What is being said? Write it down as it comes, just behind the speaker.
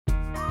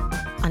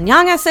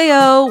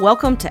Annyeonghaseyo!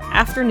 Welcome to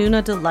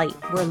Afternoona Delight,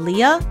 where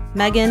Leah,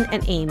 Megan,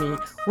 and Amy,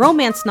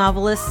 romance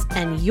novelists,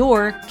 and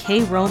your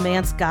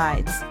K-romance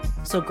guides.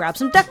 So grab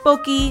some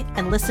dekboki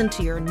and listen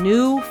to your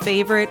new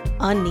favorite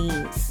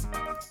unnies.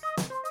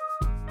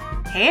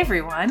 Hey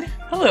everyone.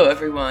 Hello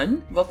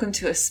everyone. Welcome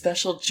to a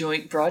special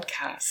joint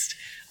broadcast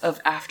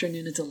of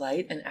Afternoona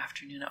Delight and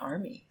Afternoona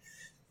Army.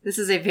 This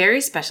is a very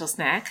special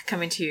snack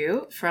coming to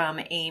you from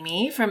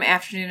Amy from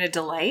Afternoona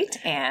Delight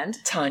and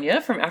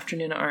Tonya from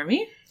Afternoona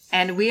Army.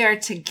 And we are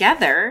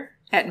together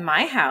at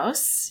my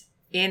house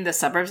in the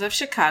suburbs of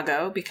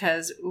Chicago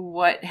because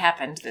what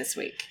happened this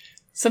week?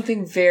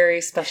 Something very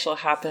special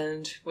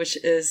happened,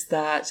 which is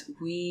that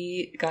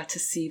we got to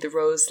see the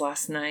Rose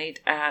last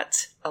night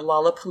at a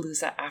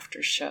Lollapalooza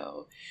after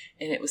show.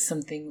 And it was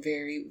something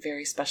very,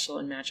 very special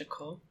and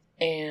magical.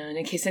 And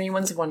in case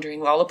anyone's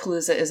wondering,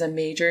 Lollapalooza is a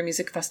major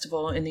music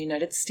festival in the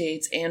United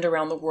States and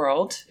around the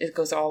world. It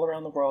goes all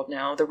around the world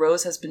now. The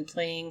Rose has been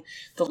playing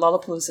the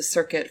Lollapalooza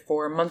circuit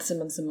for months and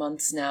months and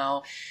months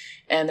now.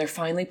 And they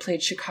finally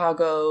played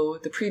Chicago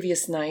the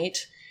previous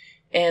night.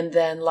 And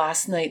then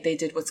last night they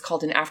did what's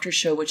called an after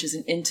show, which is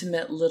an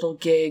intimate little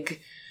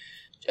gig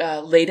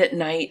late at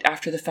night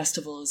after the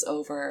festival is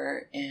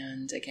over.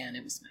 And again,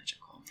 it was magical.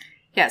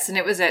 Yes, and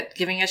it was at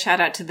giving a shout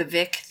out to the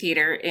Vic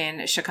Theater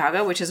in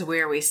Chicago, which is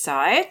where we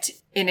saw it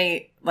in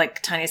a,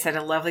 like Tonya said,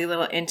 a lovely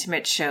little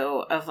intimate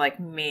show of like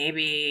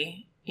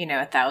maybe,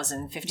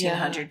 1,000,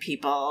 1,500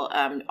 people,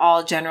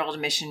 all general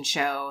admission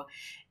show.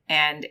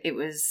 And it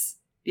was,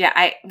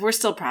 we're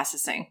still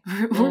processing.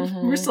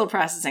 We're still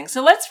processing.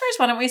 So why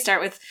don't we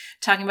start with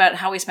talking about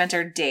how we spent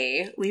our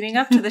day leading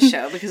up to the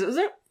show, because it was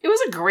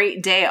a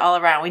great day all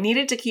around. We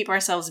needed to keep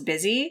ourselves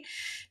busy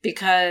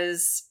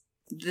because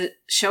the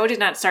show did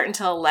not start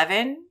until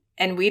 11,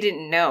 and we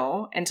didn't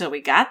know until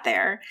we got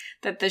there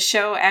that the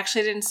show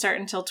actually didn't start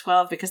until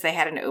 12 because they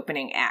had an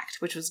opening act,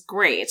 which was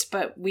great,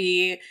 but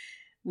we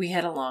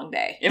had a long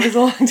day. It was a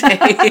long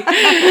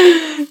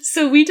day.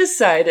 So we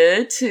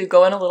decided to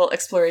go on a little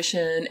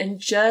exploration and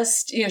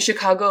just,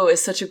 Chicago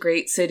is such a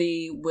great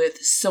city with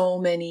so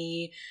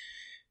many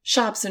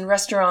shops and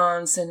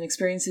restaurants and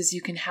experiences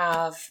you can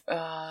have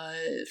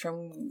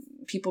from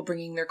people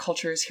bringing their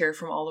cultures here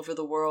from all over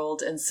the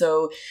world. And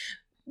so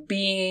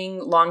being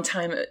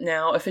longtime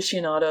now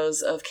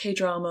aficionados of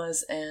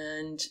K-dramas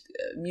and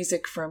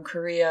music from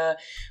Korea,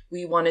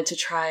 we wanted to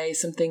try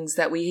some things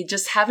that we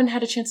just haven't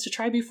had a chance to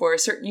try before.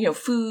 Certain,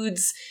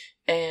 foods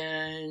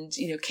and,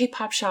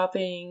 K-pop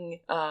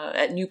shopping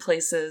at new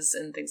places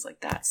and things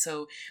like that.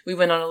 So we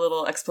went on a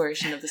little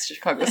exploration of the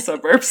Chicago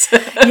suburbs.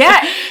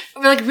 Yeah,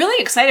 we're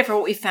really excited for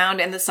what we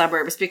found in the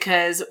suburbs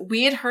because I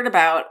had heard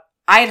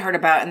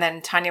about, and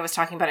then Tonya was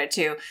talking about it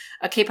too,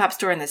 a K-pop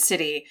store in the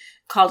city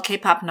called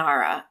K-pop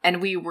Nara.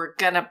 And we were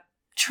going to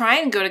try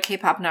and go to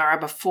K-pop Nara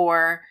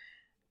before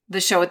the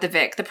show at the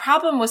Vic. The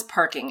problem was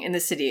parking in the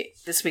city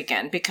this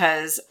weekend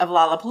because of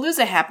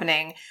Lollapalooza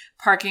happening.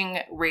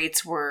 Parking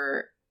rates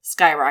were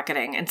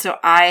skyrocketing. And so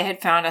I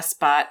had found a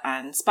spot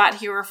on Spot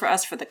Hero for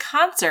us for the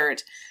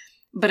concert,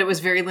 but it was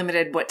very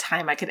limited what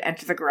time I could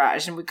enter the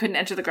garage, and we couldn't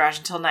enter the garage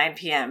until 9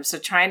 p.m. So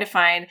trying to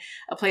find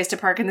a place to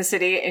park in the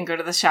city and go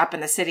to the shop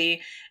in the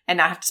city and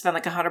not have to spend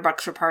like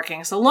 $100 for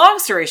parking. So long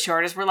story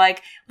short is we're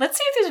like, let's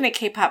see if there's any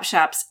K-pop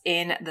shops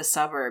in the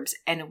suburbs.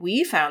 And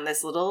we found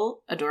this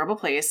little adorable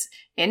place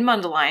in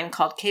Mundelein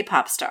called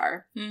K-pop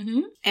Star.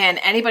 Mm-hmm. And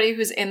anybody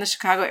who's in the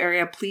Chicago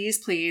area,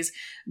 please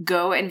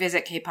go and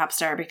visit K-pop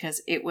Star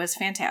because it was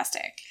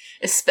fantastic.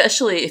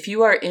 Especially if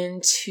you are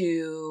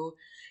into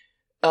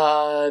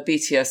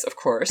BTS, of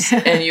course,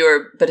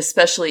 but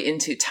especially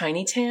into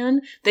Tiny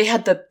Tan. They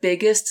had the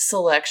biggest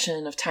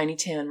selection of Tiny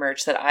Tan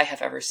merch that I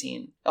have ever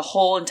seen. A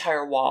whole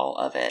entire wall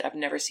of it. I've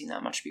never seen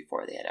that much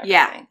before. They had everything.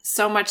 Yeah,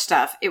 so much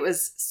stuff. It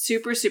was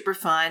super, super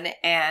fun.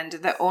 And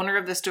the owner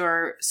of the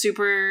store,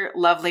 super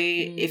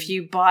lovely. If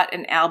you bought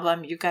an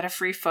album, you got a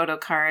free photo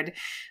card.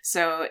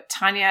 So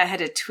Tonya had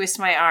to twist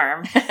my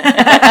arm to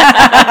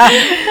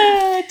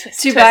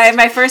buy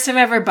my first time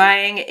ever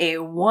buying a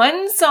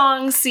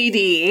one-song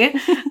CD.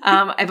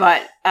 I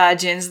bought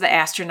Jin's The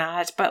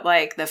Astronaut, but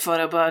like the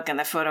photo book and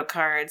the photo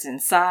cards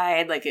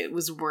inside, like it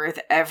was worth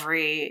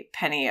every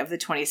penny of the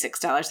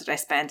 $26 that I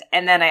spent.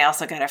 And then I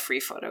also got a free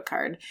photo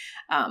card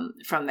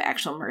from the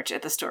actual merch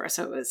at the store.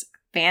 So it was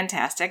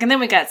fantastic. And then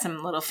we got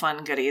some little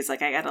fun goodies.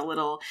 Like I got a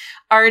little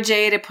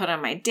RJ to put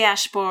on my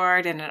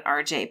dashboard and an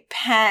RJ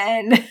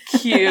pen.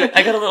 Cute.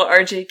 I got a little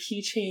RJ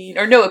keychain.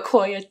 Or no, a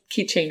Koya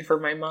keychain for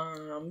my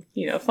mom.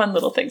 Fun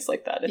little things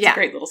like that. It's a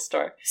great little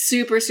store.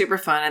 Super, super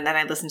fun. And then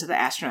I listened to The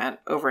Astronaut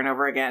over and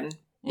over again,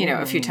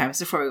 a few times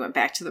before we went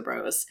back to the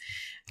Bros.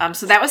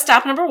 So that was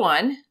stop number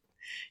 1.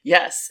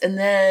 Yes. And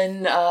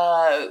then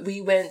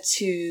we went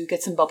to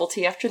get some bubble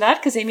tea after that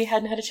because Amy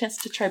hadn't had a chance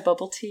to try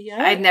bubble tea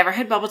yet. I'd never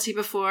had bubble tea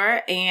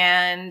before.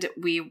 And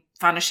we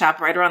found a shop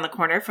right around the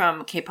corner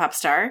from K-pop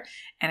Star.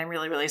 And I'm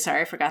really, really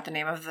sorry I forgot the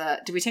name of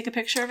did we take a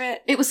picture of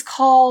it? It was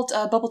called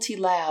Bubble Tea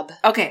Lab.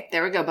 Okay,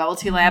 there we go. Bubble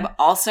Tea Lab.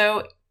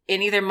 Also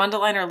in either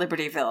Mundelein or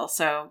Libertyville.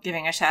 So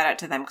giving a shout out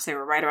to them because they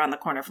were right around the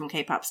corner from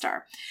K-pop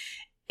Star.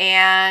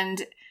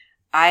 And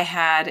I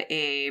had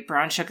a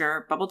brown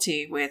sugar bubble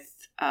tea with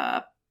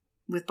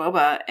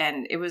boba,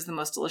 and it was the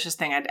most delicious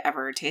thing I'd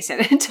ever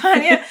tasted. And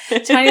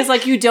Tanya's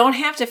like, you don't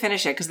have to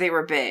finish it because they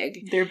were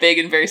big. They're big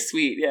and very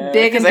sweet, yeah.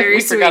 Big and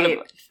very sweet. Forgot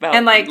about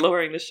and like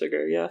lowering the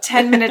sugar, yeah.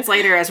 10 minutes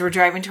later, as we're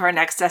driving to our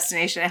next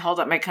destination, I hold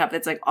up my cup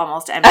that's like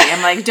almost empty.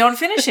 I'm like, don't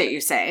finish it,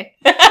 you say.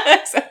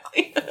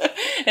 Exactly.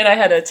 And I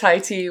had a Thai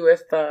tea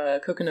with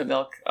coconut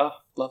milk. Oh,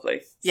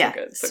 lovely. Yeah,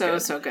 Good.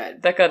 So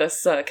good. That got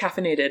us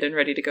caffeinated and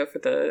ready to go for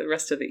the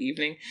rest of the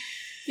evening.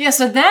 Yeah,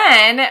 so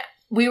then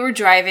we were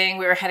driving,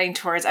 we were heading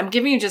towards, I'm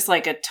giving you just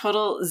like a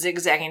total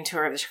zigzagging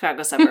tour of the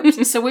Chicago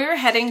suburbs. So we were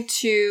heading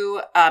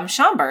to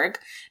Schaumburg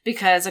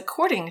because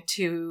according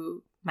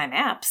to my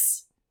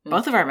maps,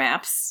 both of our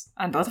maps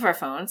on both of our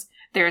phones,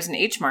 there is an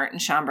H Mart in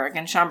Schaumburg,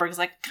 and Schaumburg is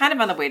like kind of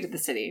on the way to the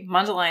city.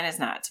 Mundelein is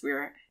not. So we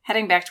were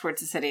heading back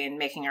towards the city and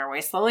making our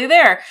way slowly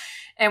there.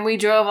 And we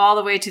drove all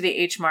the way to the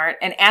H Mart.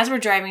 And as we're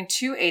driving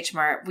to H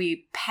Mart,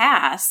 we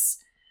pass,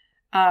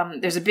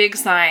 there's a big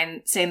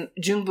sign saying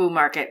Jungbu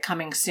Market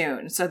coming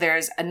soon. So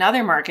there's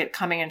another market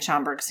coming in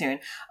Schaumburg soon.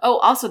 Oh,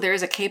 also there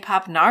is a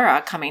K-pop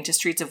Nara coming to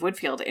Streets of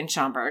Woodfield in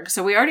Schaumburg.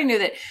 So we already knew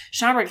that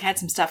Schaumburg had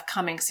some stuff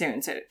coming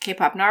soon. So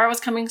K-pop Nara was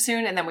coming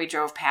soon, and then we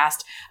drove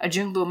past a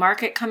Jungbu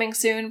Market coming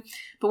soon.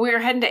 But we were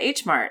heading to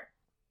H Mart.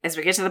 As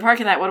we get to the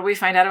parking lot, what do we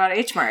find out about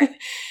H Mart?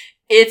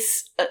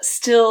 It's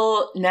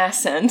still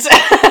nascent.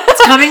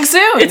 It's coming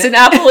soon. It's an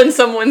apple in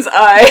someone's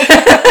eye.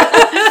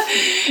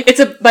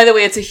 By the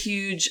way, it's a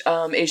huge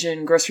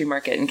Asian grocery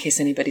market, in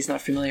case anybody's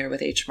not familiar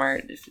with H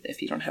Mart,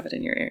 if you don't have it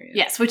in your area.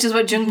 Yes, which is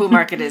what Jungbu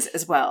Market is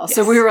as well. Yes.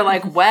 So we were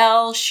like,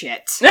 well,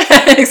 shit.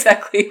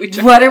 Exactly.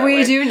 What do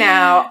we do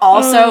now?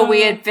 Also,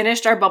 we had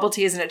finished our bubble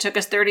teas, and it took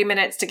us 30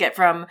 minutes to get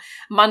from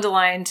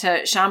Mundelein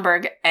to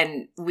Schaumburg,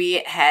 and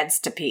we had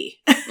to pee.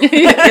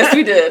 Yes,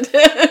 we did.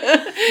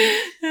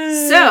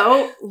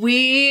 So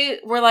we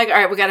were like, all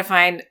right, we got to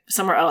find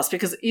somewhere else,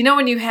 because you know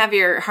when you have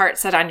your heart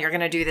set on you're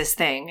going to do this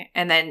thing,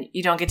 and then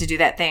you don't get to do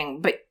that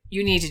thing, but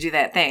you need to do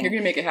that thing. You're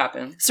going to make it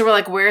happen. So we're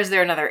like, where is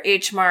there another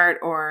H Mart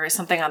or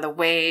something on the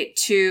way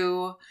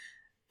to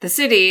the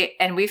city?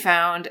 And we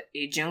found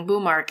a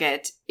Jungbu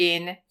Market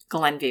in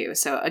Glenview.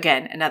 So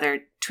again,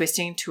 another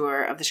twisting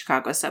tour of the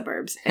Chicago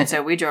suburbs. And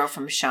so we drove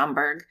from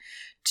Schaumburg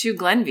to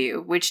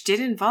Glenview, which did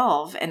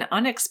involve an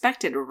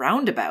unexpected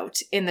roundabout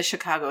in the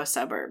Chicago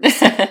suburbs.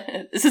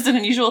 Is this an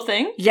unusual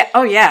thing? Yeah.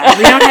 Oh, yeah.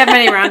 We don't have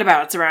many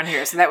roundabouts around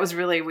here, so that was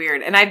really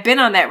weird. And I've been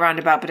on that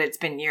roundabout, but it's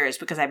been years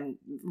because I'm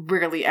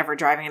rarely ever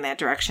driving in that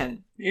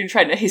direction. You're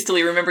trying to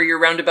hastily remember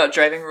your roundabout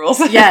driving rules.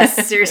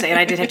 Yes, seriously. And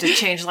I did have to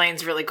change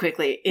lanes really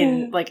quickly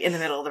in the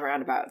middle of the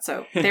roundabout.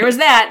 So there was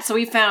that. So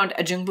we found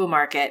a Jungbu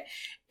Market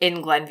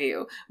in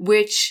Glenview,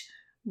 which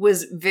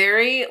was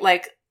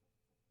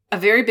a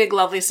very big,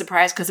 lovely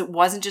surprise, because it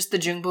wasn't just the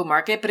Jungbu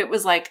Market, but it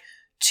was like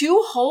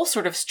two whole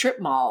sort of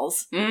strip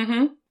malls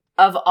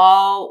of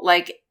all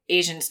like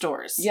Asian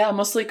stores. Yeah,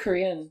 mostly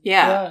Korean.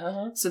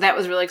 Yeah. So that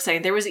was really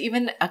exciting. There was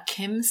even a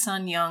Kim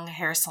Sun-young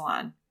hair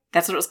salon.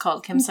 That's what it was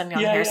called, Kim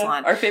Sun-young hair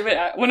salon. Our favorite,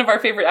 one of our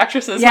favorite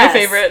actresses, yes. My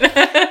favorite.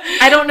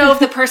 I don't know if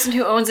the person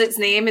who owns its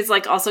name is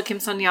like also Kim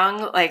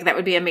Sun-young. Like that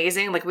would be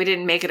amazing. Like we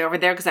didn't make it over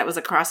there because that was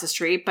across the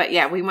street. But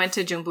yeah, we went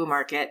to Jungbu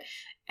Market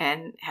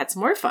and had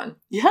some more fun.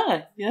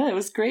 Yeah, it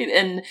was great.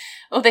 And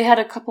they had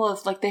a couple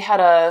of, they had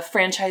a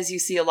franchise you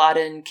see a lot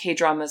in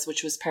K-dramas,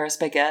 which was Paris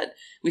Baguette.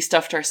 We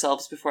stuffed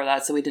ourselves before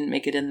that, so we didn't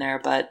make it in there.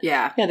 But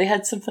yeah, they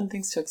had some fun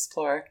things to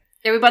explore.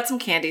 Yeah, we bought some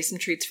candy, some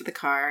treats for the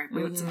car.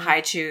 We bought some high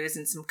chews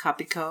and some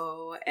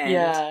Kapiko.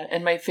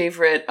 And my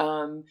favorite,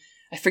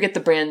 I forget the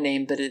brand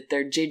name, but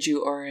they're Jeju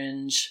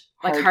Orange.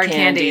 Hard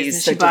candies,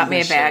 and she bought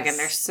me a bag, and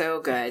they're so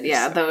good.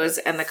 Yeah, those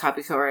and the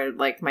Kapiko are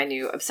like my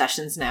new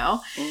obsessions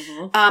now.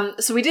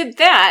 So we did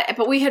that,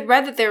 but we had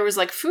read that there was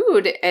like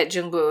food at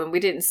Jungbu, and we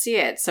didn't see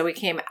it. So we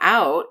came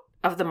out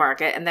of the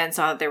market and then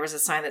saw that there was a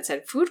sign that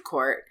said food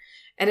court,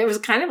 and it was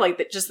kind of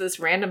like just this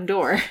random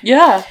door.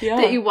 Yeah.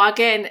 That you walk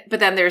in,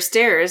 but then there's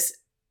stairs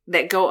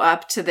that go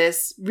up to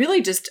this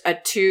really just a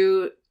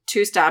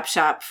two-stop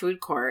shop food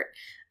court.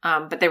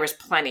 But there was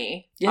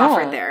plenty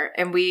offered there.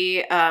 And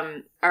we,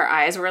 our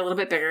eyes were a little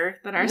bit bigger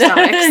than our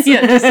stomachs.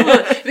 Yeah, just a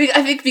little.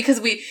 I think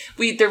because we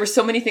there were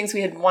so many things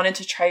we had wanted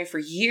to try for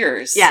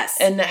years. Yes.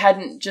 And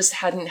hadn't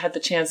had the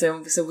chance.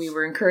 And so we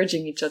were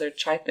encouraging each other to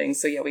try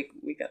things. So yeah,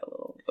 we got a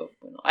little,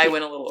 I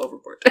went a little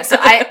overboard. So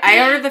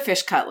I ordered the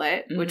fish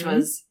cutlet, which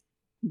was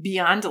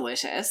beyond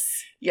delicious.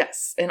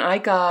 Yes. And I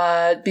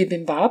got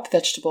bibimbap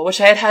vegetable,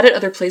 which I had at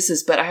other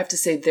places, but I have to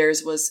say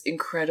theirs was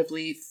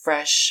incredibly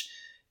fresh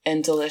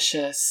and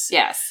delicious.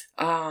 Yes.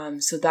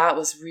 So that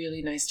was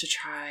really nice to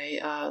try.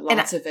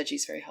 Lots of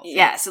veggies, very healthy.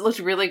 Yes, it looked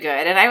really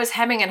good. And I was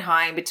hemming and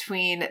hawing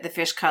between the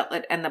fish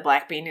cutlet and the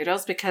black bean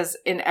noodles, because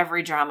in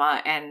every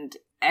drama and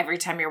every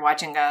time you're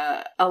watching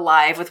a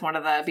live with one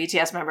of the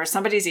BTS members,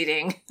 somebody's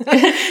eating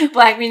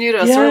black bean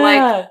noodles. Yeah. So we're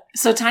like,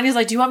 so Tanya's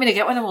like, do you want me to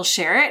get one and we'll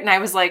share it? And I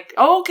was like,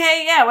 oh,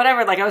 okay, yeah,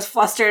 whatever. Like I was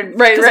flustered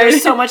because there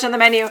was so much on the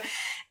menu.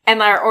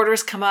 And our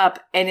orders come up,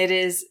 and it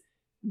is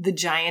the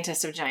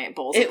giantest of giant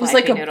bowls. It of was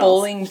black like bean a noodles.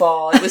 bowling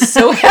ball. It was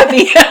so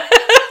heavy.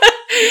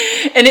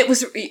 And it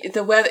was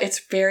the weather. It's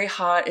very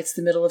hot. It's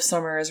the middle of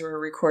summer as we're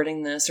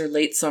recording this, or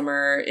late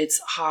summer. It's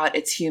hot.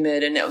 It's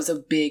humid, and it was a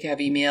big,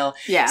 heavy meal.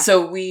 Yeah.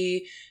 So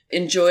we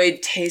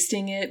enjoyed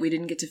tasting it. We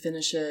didn't get to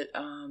finish it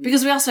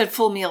because we also had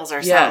full meals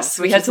ourselves. Yes,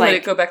 we had to let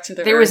it go back to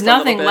the. There was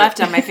nothing left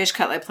on my fish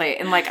cutlet plate,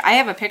 and like I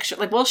have a picture.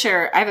 Like we'll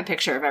share. I have a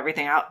picture of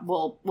everything.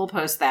 We'll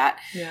post that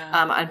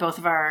on both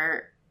of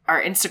our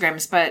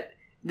Instagrams. But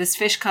this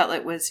fish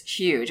cutlet was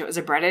huge. It was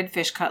a breaded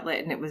fish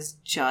cutlet, and it was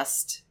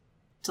just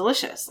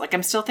delicious. Like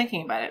I'm still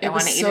thinking about it. I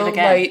want to eat it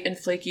again. Light and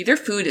flaky. Their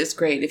food is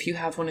great. If you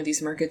have one of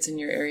these markets in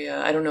your area,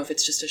 I don't know if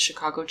it's just a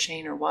Chicago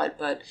chain or what,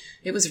 but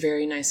it was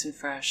very nice and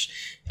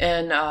fresh.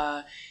 And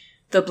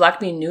the black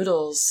bean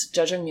noodles,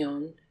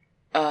 jjajangmyeon,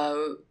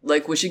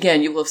 which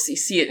again you will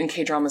see it in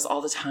K-dramas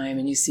all the time,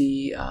 and you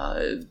see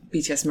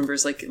BTS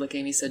members like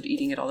Amy said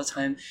eating it all the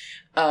time,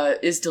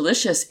 is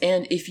delicious.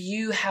 And if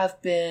you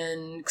have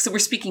been, so we're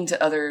speaking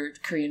to other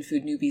Korean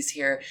food newbies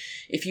here,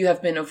 if you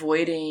have been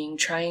avoiding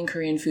trying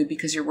Korean food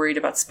because you're worried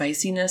about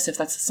spiciness, if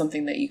that's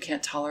something that you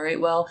can't tolerate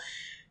well,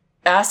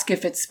 ask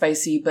if it's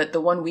spicy. But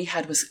the one we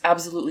had was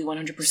absolutely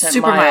 100%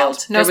 super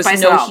mild. No, there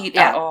was no heat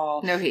at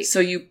all. No heat.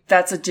 So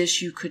that's a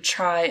dish you could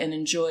try and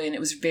enjoy, and it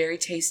was very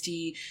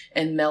tasty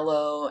and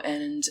mellow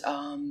and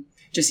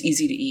just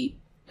easy to eat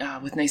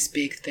with nice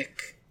big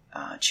thick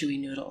chewy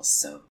noodles.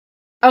 So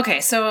okay,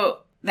 so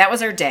that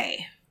was our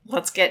day.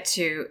 Let's get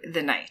to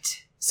the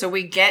night. So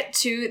we get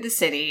to the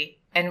city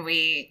and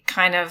we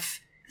kind of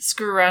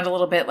screw around a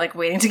little bit, like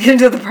waiting to get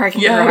into the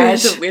parking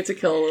garage. We had to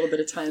kill a little bit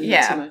of time.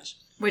 Yeah, not too much.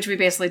 Which we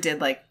basically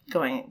did, like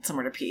going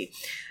somewhere to pee.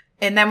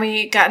 And then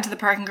we got into the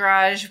parking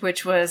garage,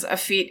 which was a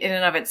feat in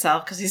and of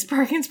itself because these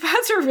parking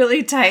spots were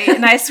really tight.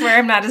 And I swear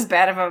I'm not as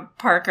bad of a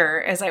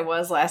parker as I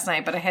was last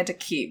night, but I had to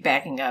keep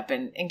backing up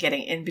and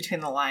getting in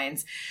between the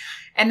lines.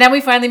 And then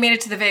we finally made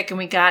it to the Vic and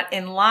we got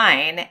in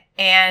line.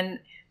 And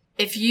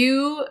if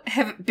you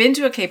have been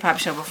to a K-pop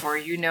show before,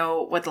 you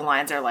know what the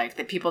lines are like,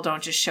 that people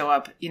don't just show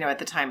up, at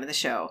the time of the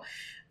show.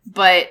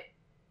 But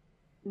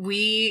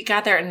we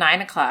got there at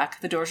 9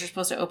 o'clock. The doors were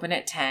supposed to open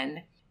at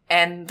 10.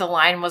 And the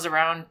line was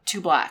around 2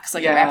 blocks.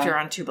 Like it wrapped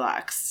around 2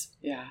 blocks.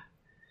 Yeah.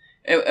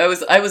 I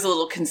was a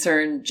little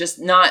concerned, just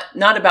not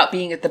about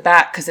being at the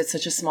back because it's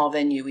such a small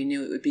venue. We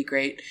knew it would be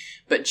great,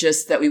 but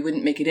just that we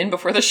wouldn't make it in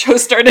before the show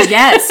started.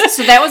 Yes.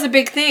 So that was a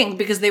big thing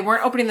because they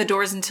weren't opening the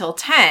doors until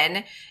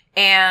 10.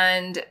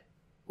 And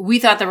we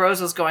thought the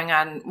Rose was going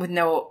on with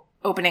no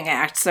opening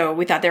act. So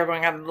we thought they were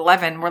going on at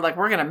 11. We're like,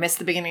 we're going to miss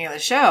the beginning of the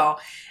show.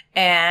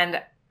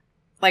 And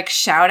like,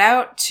 shout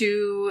out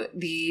to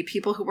the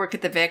people who work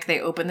at the Vic. They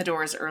opened the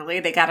doors early.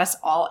 They got us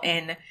all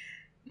in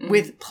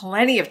with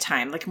plenty of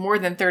time, like more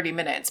than 30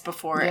 minutes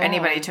before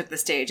anybody took the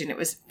stage. And it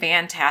was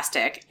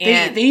fantastic.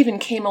 And they even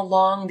came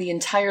along the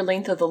entire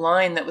length of the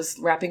line that was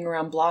wrapping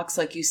around blocks,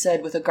 like you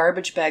said, with a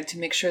garbage bag to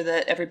make sure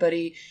that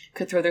everybody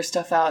could throw their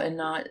stuff out and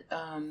not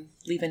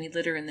leave any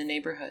litter in the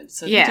neighborhood.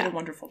 So they did a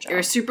wonderful job. It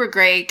was super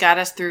great. Got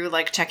us through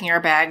like checking our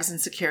bags and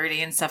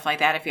security and stuff like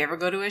that. If you ever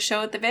go to a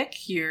show at the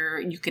Vic,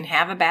 you can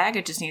have a bag.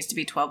 It just needs to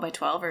be 12 by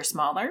 12 or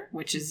smaller,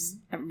 which is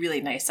a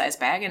really nice size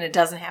bag. And it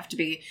doesn't have to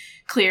be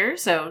clear.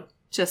 So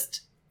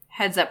just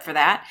heads up for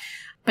that.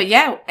 But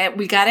yeah,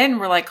 we got in.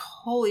 We're like,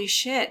 holy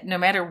shit, no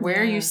matter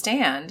where you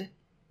stand,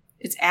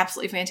 it's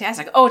absolutely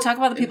fantastic. Oh, talk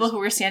about the people who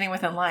were standing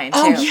with in line, too.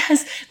 Oh,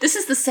 yes. This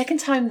is the second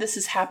time this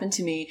has happened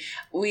to me.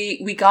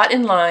 We got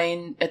in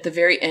line at the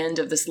very end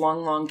of this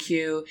long, long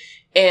queue,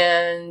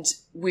 and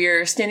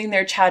we're standing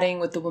there chatting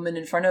with the woman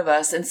in front of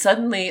us. And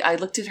suddenly I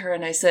looked at her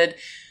and I said,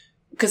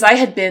 because I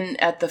had been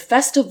at the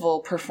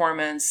festival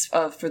performance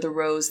for the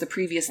Rose the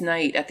previous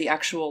night at the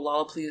actual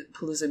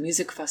Lollapalooza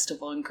Music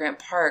Festival in Grant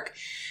Park.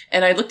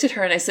 And I looked at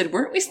her and I said,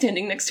 weren't we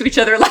standing next to each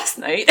other last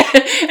night?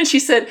 And she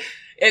said,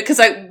 because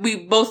we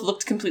both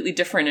looked completely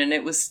different and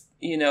it was,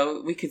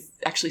 we could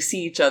actually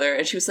see each other.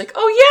 And she was like,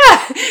 oh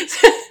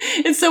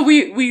yeah. And so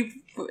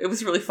it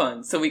was really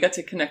fun. So we got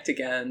to connect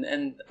again.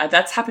 And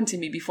that's happened to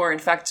me before. In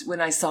fact, when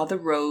I saw the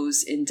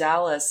Rose in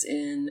Dallas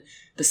in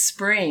the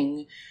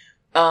spring,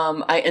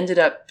 I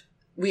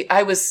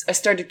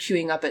started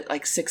queuing up at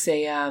like 6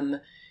 a.m.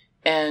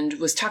 and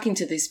was talking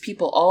to these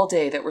people all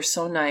day that were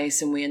so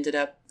nice. And we ended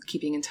up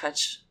keeping in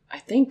touch, I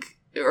think,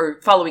 or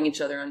following each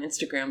other on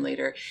Instagram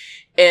later.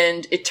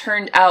 And it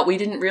turned out, we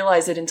didn't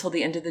realize it until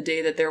the end of the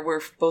day that there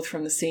were both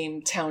from the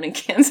same town in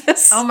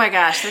Kansas. Oh my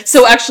gosh.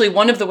 So actually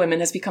one of the women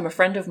has become a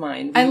friend of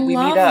mine. We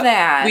love meet up.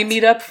 that. We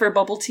meet up for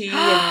bubble tea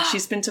and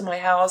she's been to my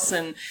house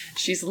and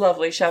she's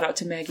lovely. Shout out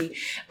to Maggie.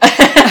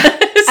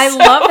 I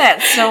love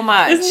that so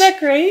much. Isn't that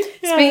great?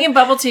 Yeah. Speaking of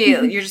bubble tea,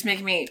 you're just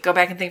making me go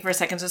back and think for a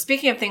second. So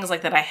speaking of things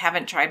like that I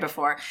haven't tried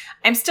before,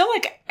 I'm still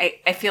like,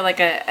 I feel like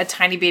a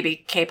tiny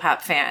baby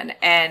K-pop fan.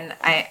 And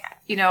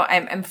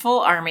I'm full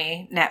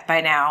ARMY net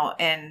by now,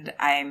 and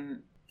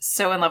I'm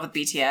so in love with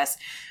BTS.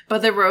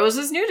 But the Rose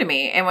is new to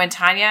me. And when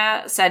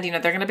Tonya said, they're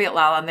going to be at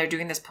Lala and they're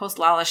doing this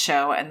Post-Lollapalooza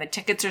show and the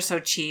tickets are so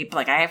cheap,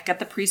 like I have got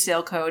the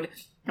pre-sale code.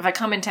 If I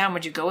come in town,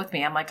 would you go with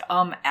me? I'm like,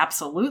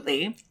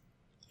 absolutely.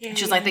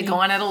 She's like, they go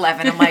on at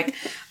 11. I'm like,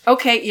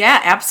 okay,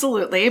 yeah,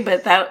 absolutely.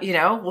 But that,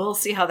 we'll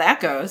see how that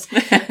goes.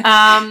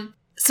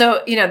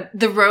 So,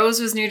 The Rose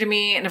was new to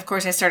me. And of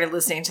course, I started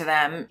listening to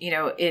them,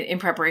 in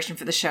preparation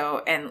for the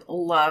show and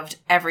loved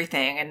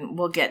everything. And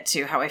we'll get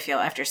to how I feel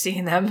after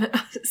seeing them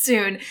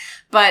soon.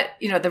 But,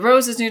 The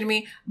Rose was new to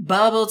me.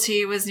 Bubble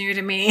Tea was new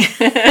to me.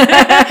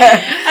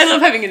 I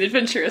love having an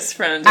adventurous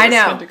friend. I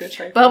know. Fun to go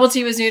try Bubble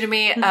Tea was new to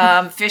me.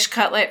 Fish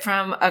cutlet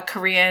from a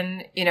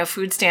Korean,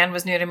 food stand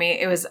was new to me.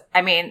 It was,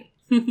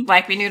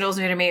 Black bean noodles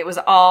new to me. It was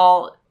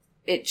all...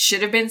 It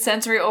should have been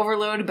sensory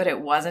overload, but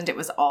it wasn't. It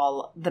was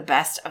all the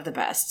best of the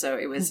best. So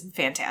it was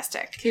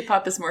fantastic.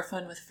 K-pop is more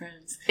fun with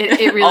friends.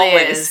 It really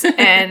is.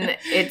 And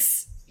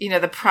it's,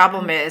 the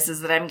problem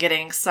is that I'm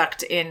getting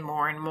sucked in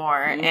more and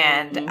more,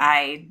 and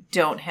I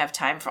don't have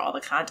time for all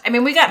the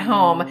content. We got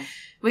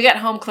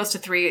home close to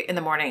 3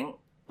 a.m.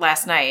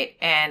 last night,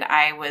 and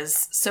I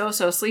was so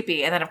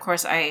sleepy. And then, of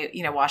course, I,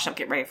 wash up,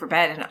 get ready for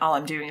bed, and all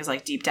I'm doing is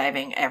like deep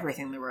diving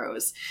everything The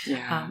Rose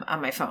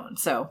on my phone.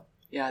 So...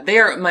 Yeah, they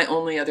are my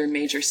only other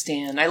major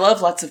stan. I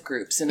love lots of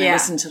groups, and I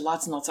listen to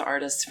lots and lots of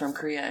artists from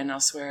Korea and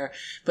elsewhere,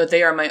 but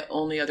they are my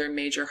only other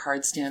major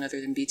hard stan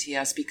other than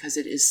BTS because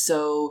it is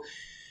so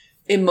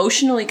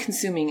emotionally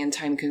consuming and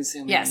time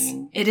consuming. Yes,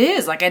 it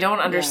is. Like, I don't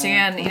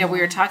understand. We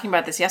were talking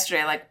about this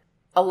yesterday. Like,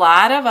 a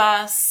lot of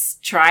us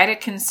try to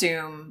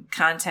consume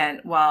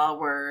content while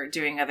we're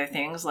doing other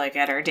things, like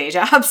at our day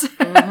jobs.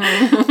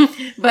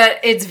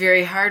 But it's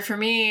very hard for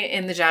me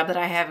in the job that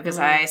I have because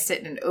I sit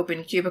in an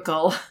open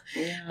cubicle.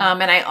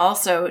 And I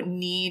also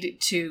need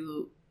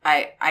to,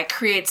 I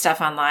create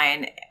stuff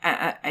online.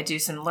 I do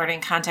some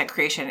learning content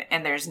creation,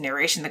 and there's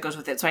narration that goes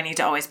with it. So I need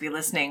to always be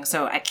listening.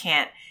 So I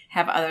can't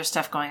have other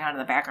stuff going on in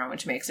the background,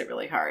 which makes it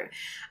really hard.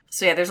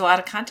 So yeah, there's a lot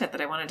of content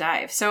that I want to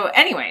dive. So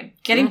anyway,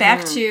 getting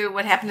back to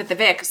what happened at the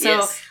Vic.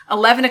 So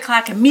 11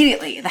 o'clock,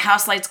 immediately, the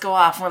house lights go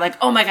off. And we're like,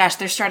 oh my gosh,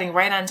 they're starting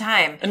right on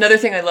time. Another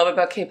thing I love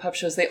about K-pop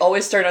shows, they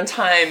always start on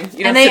time.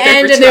 You and don't they sit there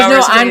end, for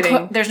 2 and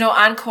hours there's no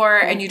encore,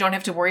 and you don't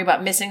have to worry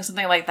about missing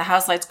something. Like, the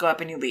house lights go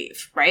up and you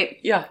leave, right?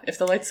 Yeah, if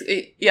the lights...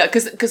 Yeah,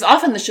 because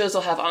often the shows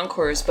will have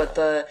encores, but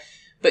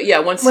yeah,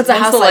 once the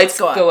lights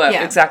go up,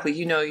 exactly,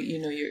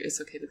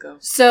 it's okay to go.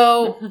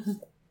 So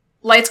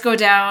lights go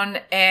down,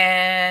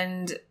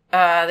 and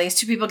these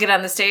two people get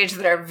on the stage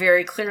that are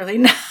very clearly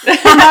not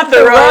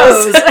the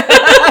Rose.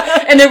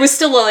 And there was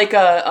still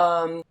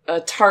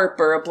a tarp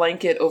or a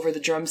blanket over the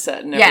drum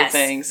set and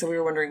everything. So we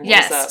were wondering what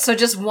was up. So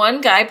just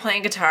one guy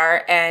playing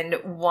guitar and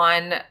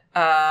one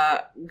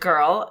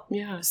girl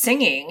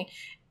singing.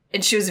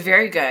 And she was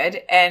very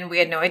good, and we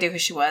had no idea who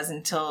she was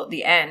until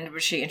the end, where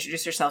she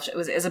introduced herself. It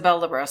was Isabel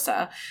La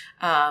Rosa,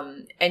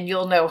 and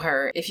you'll know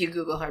her if you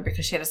Google her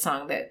because she had a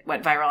song that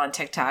went viral on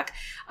TikTok.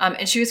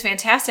 And she was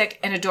fantastic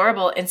and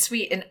adorable and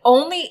sweet, and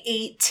only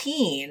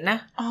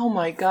 18. Oh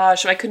my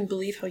gosh, I couldn't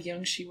believe how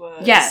young she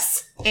was.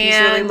 Yes. She's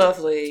really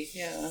lovely,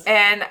 yeah.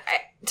 And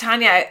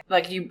Tonya,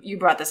 like, you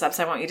brought this up,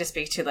 so I want you to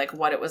speak to, like,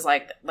 what it was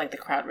like the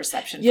crowd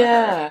reception for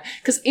her.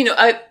 Because,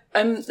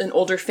 I'm an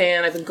older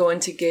fan. I've been going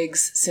to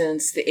gigs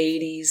since the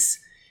 80s,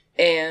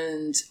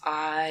 and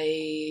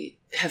I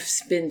have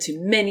been to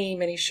many,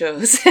 many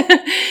shows.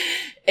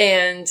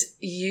 And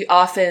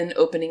often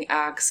opening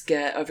acts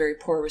get a very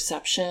poor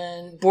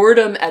reception.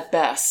 Boredom at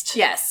best.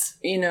 Yes.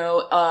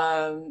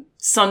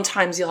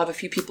 Sometimes you'll have a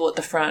few people at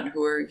the front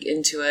who are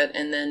into it,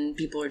 and then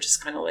people are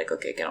just kind of like,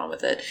 okay, get on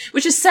with it.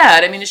 Which is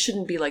sad. It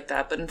shouldn't be like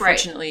that. But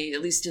unfortunately,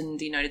 at least in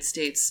the United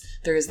States,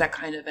 there is that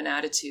kind of an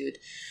attitude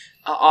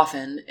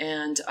often.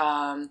 And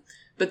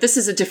but this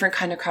is a different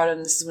kind of crowd,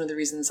 and this is one of the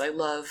reasons I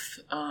love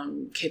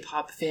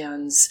K-pop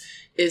fans,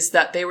 is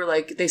that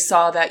they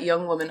saw that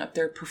young woman up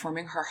there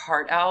performing her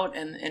heart out,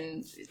 and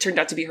it turned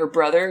out to be her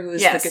brother, who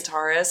is the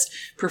guitarist,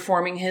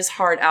 performing his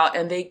heart out,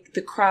 and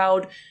the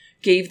crowd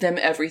gave them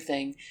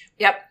everything.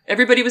 Yep.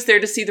 Everybody was there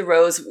to see The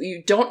Rose.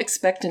 You don't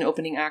expect an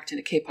opening act in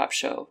a K-pop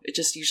show. It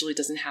just usually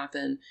doesn't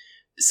happen.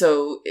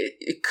 So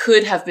it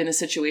could have been a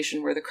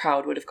situation where the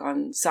crowd would have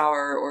gone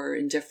sour or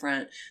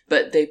indifferent,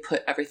 but they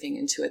put everything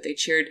into it. They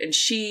cheered, and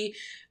she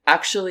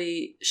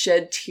actually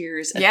shed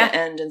tears at the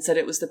end and said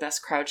it was the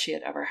best crowd she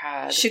had ever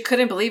had. She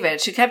couldn't believe it.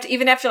 She kept,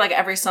 even after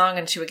every song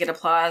and she would get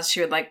applause,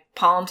 she would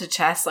palm to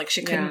chest.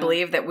 She couldn't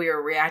believe that we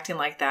were reacting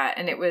like that.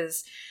 And it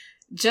was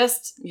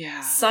just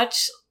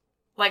such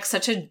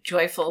a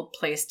joyful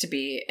place to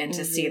be and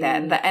to see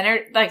that. And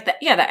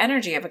the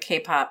energy of a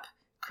K-pop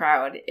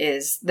crowd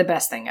is the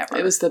best thing ever.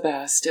 It was the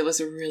best. It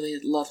was a really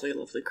lovely,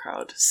 lovely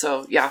crowd.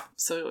 So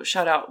so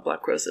shout out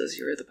Black Roses.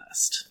 You were the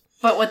best.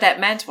 But what that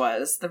meant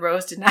was the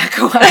Rose did not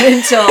go on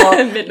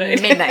until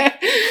midnight.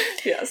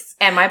 Yes.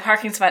 And my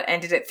parking spot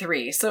ended at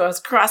 3. So I was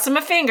crossing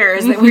my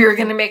fingers that we were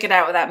going to make it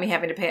out without me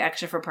having to pay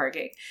extra for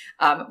parking,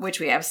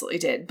 which we absolutely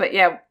did. But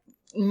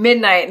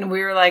midnight, and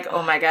we were like,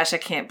 oh my gosh, I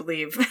can't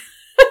believe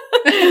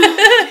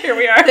Here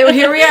we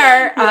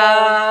are.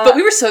 But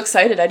we were so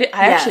excited. I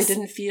actually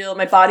didn't feel,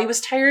 my body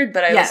was tired,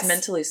 but I was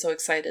mentally so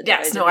excited.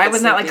 Yes, I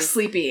was not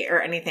sleepy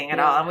or anything at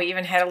all. And we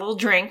even had a little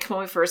drink when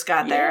we first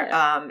got there,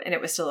 and it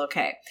was still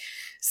okay.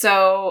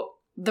 So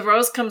the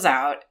rose comes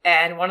out,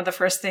 and one of the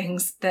first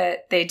things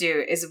that they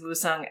do is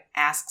Woo-sung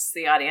asks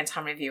the audience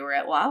how many of you were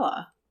at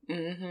Lala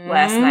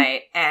last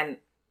night, and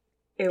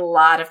a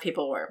lot of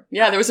people were.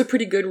 Yeah, there was a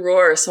pretty good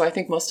roar, so I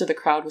think most of the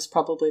crowd was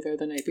probably there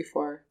the night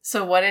before.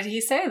 So what did he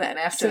say then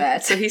after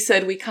that? So he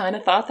said, we kind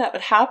of thought that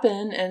would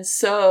happen, and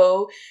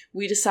so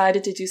we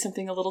decided to do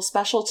something a little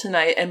special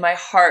tonight, and my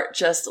heart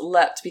just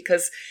leapt,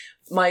 because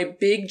my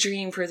big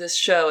dream for this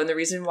show, and the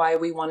reason why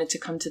we wanted to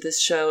come to this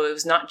show, it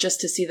was not just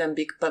to see them,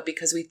 but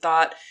because we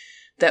thought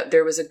that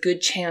there was a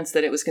good chance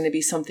that it was going to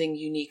be something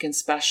unique and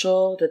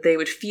special, that they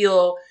would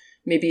feel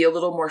maybe a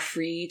little more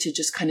free to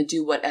just kind of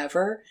do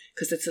whatever,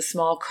 because it's a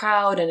small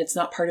crowd and it's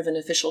not part of an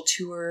official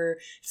tour.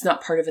 It's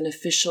not part of an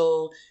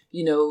official,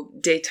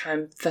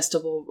 daytime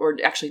festival, or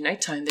actually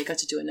nighttime. They got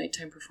to do a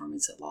nighttime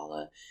performance at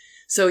Lala.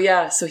 So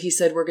he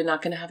said, we're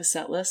not going to have a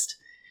set list.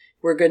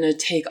 We're going to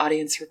take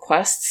audience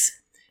requests.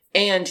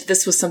 And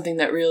this was something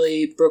that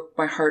really broke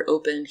my heart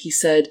open. He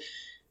said,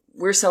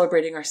 we're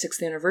celebrating our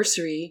 6th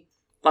anniversary.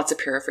 Lots of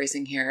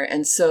paraphrasing here.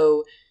 And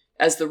so,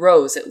 as the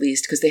Rose, at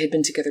least, because they had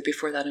been together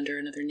before that under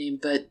another name,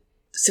 but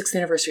the 6th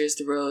anniversary is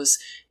the Rose.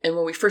 And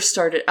when we first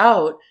started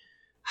out,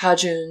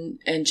 Hajun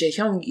and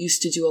Jaehyung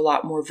used to do a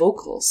lot more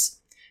vocals.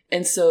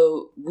 And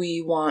so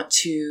we want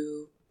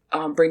to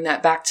bring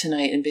that back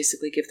tonight and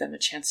basically give them a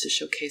chance to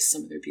showcase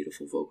some of their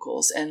beautiful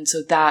vocals. And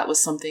so that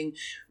was something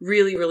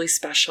really, really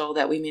special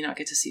that we may not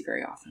get to see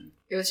very often.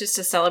 It was just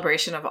a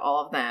celebration of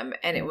all of them,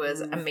 and it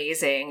was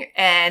amazing.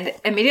 And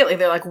immediately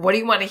they're like, what do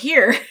you want to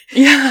hear?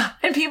 Yeah.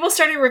 And people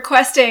started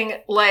requesting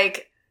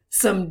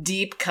some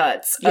deep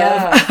cuts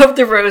of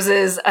the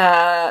Rose's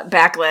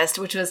backlist,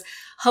 which was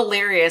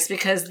hilarious,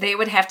 because they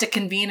would have to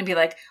convene and be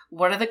like,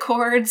 what are the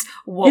chords?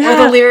 What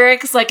were the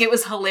lyrics? It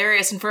was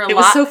hilarious. And it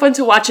was so fun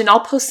to watch. And I'll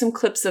post some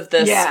clips of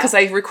this because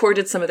I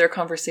recorded some of their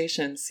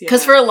conversations.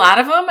 Because for a lot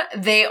of them,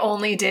 they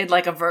only did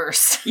a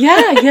verse.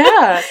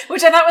 Yeah.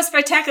 Which I thought was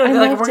spectacular.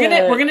 They're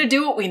we're gonna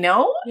do what we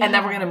know, and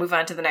then we're gonna move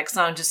on to the next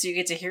song, just so you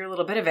get to hear a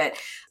little bit of it.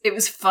 It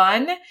was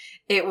fun.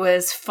 It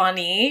was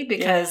funny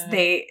because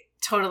they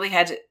totally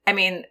had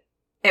to,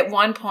 at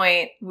one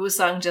point,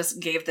 Woo-sung just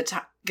gave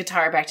the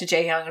guitar back to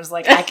Jaehyung and was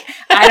like,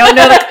 I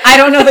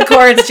don't know the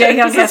chords.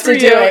 Jaehyung has to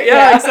do it.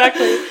 Yeah,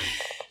 exactly.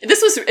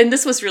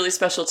 This was really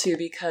special too,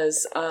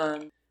 because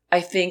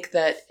I think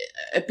that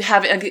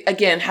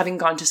having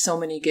gone to so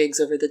many gigs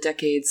over the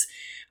decades,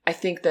 I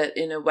think that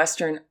in a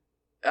Western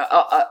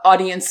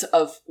audience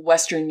of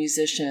Western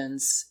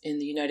musicians in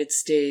the United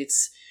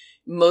States,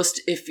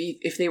 most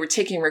if they were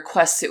taking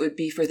requests, it would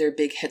be for their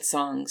big hit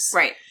songs,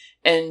 right?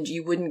 And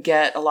you wouldn't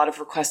get a lot of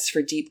requests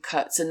for deep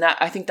cuts. And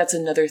I think that's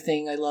another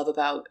thing I love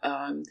about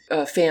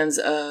fans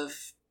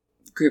of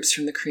groups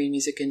from the Korean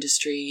music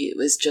industry. It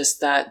was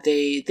just that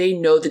they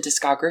know the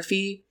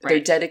discography, they're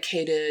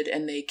dedicated,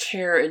 and they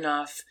care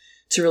enough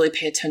to really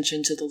pay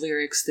attention to the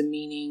lyrics, the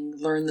meaning,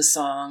 learn the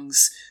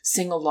songs,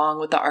 sing along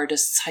with the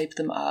artists, hype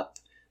them up,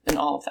 and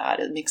all of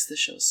that. It makes the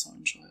show so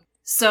enjoyable.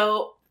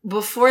 So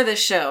before the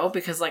show,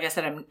 because like I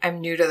said,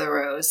 I'm new to the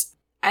Rose,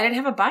 I didn't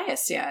have a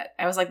bias yet.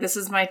 I was like, this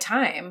is my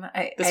time.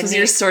 This was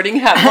your sorting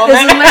hat moment.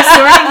 This is my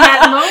sorting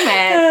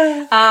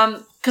hat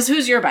moment. Because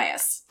who's your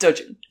bias?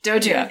 Dojun.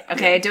 Yeah.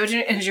 Okay,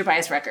 Dojun. And who's your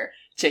bias wrecker?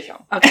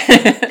 Jaehyung.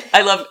 Okay.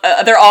 I love,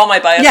 they're all my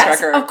bias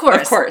wrecker. Of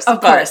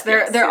course.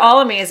 They're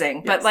all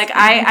amazing. But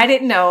I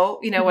didn't know,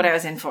 what I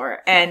was in for.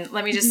 And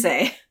let me just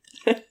say,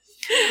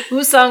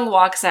 Woo-sung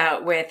walks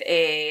out with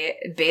a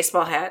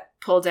baseball hat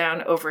pulled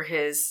down over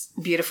his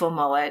beautiful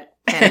mullet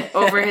and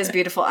over his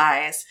beautiful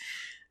eyes,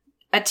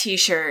 a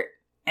t-shirt,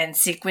 and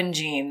sequin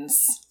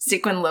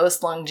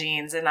low-slung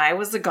jeans. And I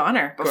was a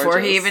goner before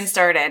he even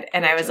started.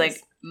 And I was like,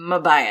 my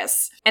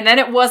bias. And then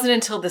it wasn't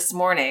until this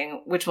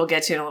morning, which we'll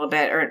get to in a little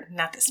bit, or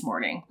not this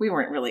morning. We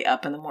weren't really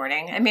up in the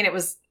morning. It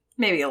was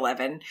maybe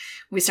 11.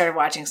 We started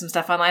watching some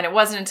stuff online. It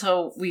wasn't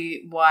until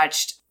we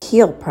watched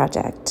Heel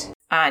Project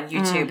on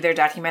YouTube, their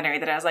documentary,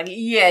 that I was like,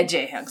 yeah,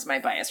 Jaehyung's my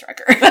bias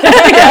wrecker.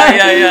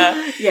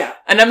 Yeah.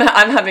 And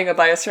I'm having a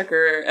bias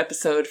wrecker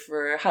episode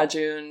for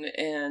Hajun,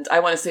 and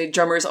I want to say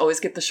drummers always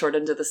get the short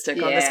end of the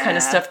stick on this kind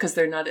of stuff because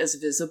they're not as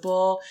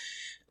visible.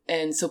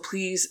 And so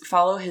please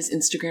follow his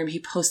Instagram. He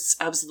posts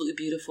absolutely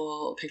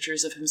beautiful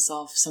pictures of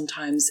himself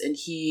sometimes, and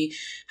he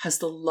has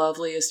the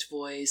loveliest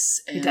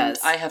voice. And he does.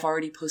 I have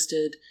already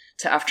posted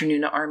to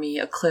Afternoon Army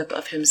a clip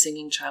of him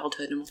singing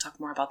Childhood, and we'll talk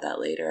more about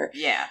that later.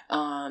 Yeah.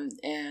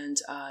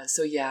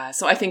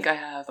 So I think I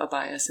have a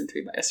bias and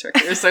 3 bias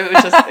records, so it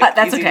was just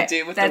that's easy okay. to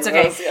do with That's the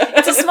okay. Rose, yeah.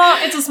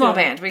 It's a small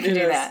band. We can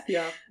do that.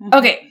 Yeah.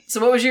 Okay,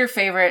 so what was your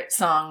favorite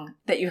song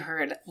that you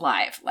heard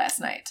live last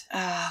night?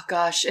 Oh,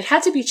 gosh. It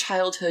had to be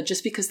Childhood,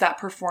 just because that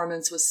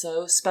performance was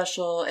so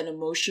special and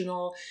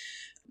emotional.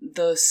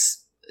 Those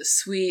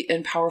sweet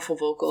and powerful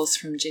vocals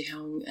from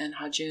Jaehyung and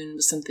Hajun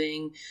was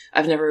something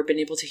I've never been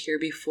able to hear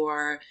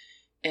before.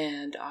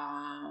 And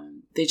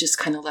they just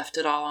kind of left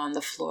it all on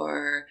the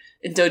floor.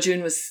 And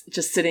Dojun was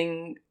just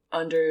sitting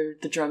under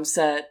the drum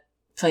set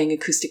playing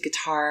acoustic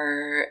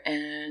guitar.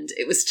 And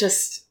it was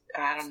just,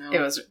 I don't know. It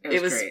was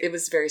great. It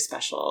was very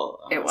special.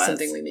 It was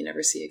something we may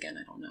never see again.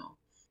 I don't know.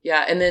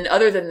 Yeah. And then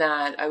other than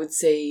that, I would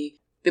say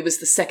it was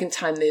the second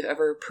time they've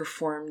ever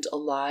performed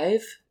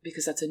alive,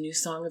 because that's a new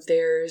song of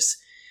theirs.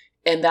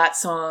 And that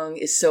song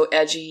is so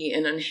edgy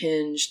and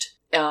unhinged.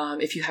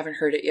 If you haven't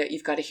heard it yet,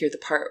 you've got to hear the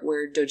part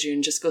where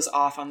Dojun just goes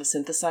off on the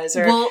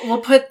synthesizer. We'll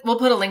put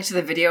a link to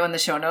the video in the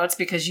show notes,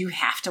 because you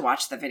have to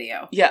watch the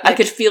video. Yeah, I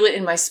could feel it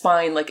in my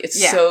spine. Like,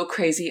 it's so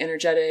crazy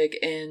energetic,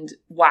 and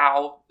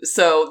wow.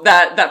 So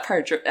that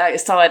part, I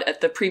saw it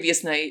at the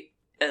previous night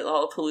at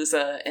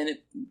Lollapalooza, and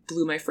it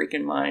blew my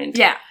freaking mind.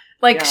 Yeah.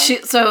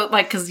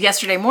 Because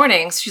yesterday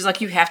morning, she's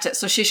like, you have to,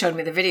 so she showed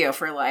me the video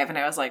for Live, and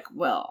I was like,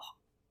 well,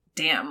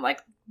 damn,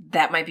 like,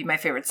 that might be my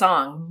favorite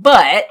song,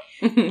 but,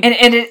 and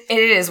it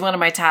is one of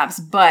my tops,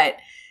 but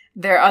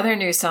their other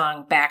new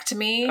song, Back to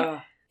Me,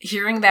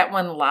 hearing that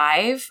one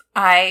live,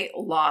 I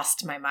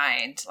lost my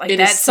mind. Like,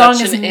 that song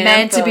is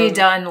meant to be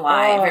done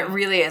live. It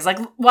really is. Like,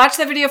 watch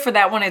the video for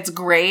that one. It's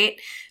great,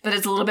 but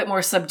it's a little bit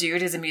more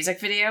subdued as a music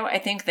video, I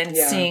think, than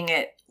seeing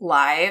it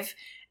live.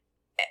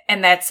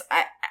 And that's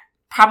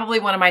probably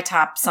one of my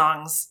top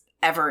songs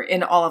ever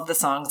in all of the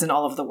songs in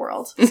all of the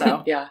world.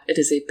 So yeah, it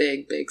is a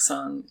big, big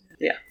song.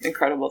 Yeah,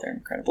 incredible. They're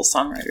incredible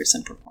songwriters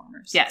and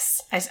performers.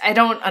 Yes. I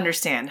don't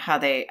understand how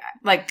they,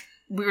 like,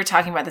 we were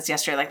talking about this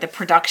yesterday, like the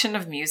production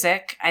of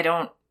music,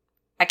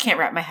 I can't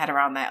wrap my head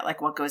around that, like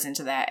what goes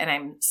into that. And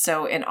I'm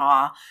so in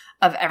awe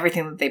of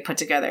everything that they put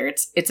together.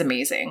 It's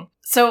amazing.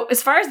 So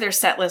as far as their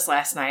set list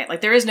last night,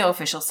 like there is no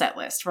official set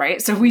list, right?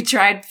 So we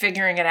tried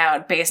figuring it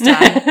out based on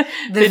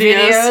the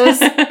videos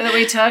that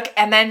we took,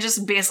 and then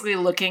just basically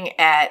looking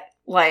at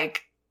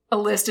like a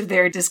list of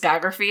their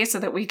discography so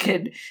that we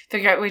could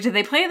figure out, wait, did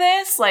they play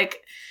this?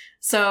 Like,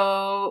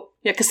 so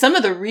yeah, because some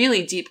of the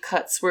really deep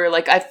cuts were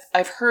like,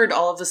 I've heard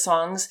all of the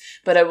songs,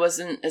 but I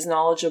wasn't as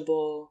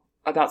knowledgeable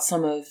about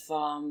some of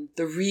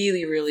the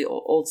really, really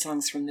old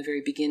songs from the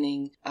very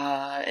beginning.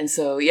 And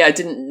so, yeah, I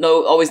didn't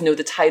always know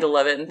the title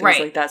of it and things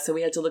like that. So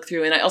we had to look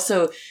through. And I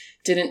also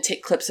didn't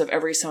take clips of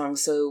every song.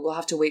 So we'll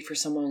have to wait for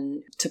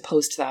someone to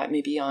post that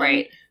maybe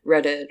on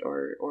Reddit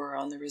or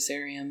on the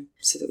Rosarium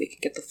so that we can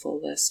get the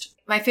full list.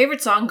 My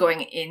favorite song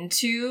going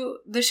into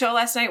the show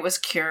last night was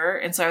Cure.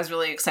 And so I was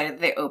really excited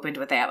that they opened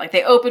with that. Like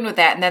they opened with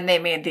that, and then they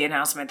made the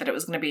announcement that it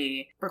was going to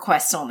be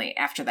requests only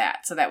after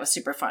that. So that was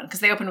super fun. Because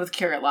they opened with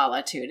Cure at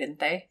Lala too, didn't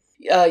they?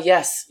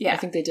 Yes. Yeah. I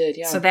think they did,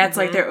 yeah. So that's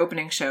like their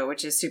opening show,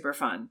 which is super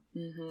fun.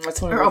 Mm-hmm.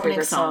 That's one of our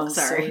favorite songs.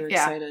 Sorry. So we're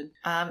excited.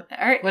 All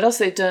right. What else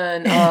they've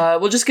done?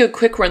 We'll just go a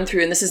quick run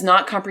through, and this is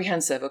not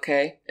comprehensive,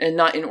 okay? And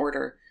not in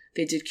order.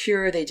 They did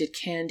Cure, they did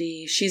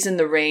Candy, She's in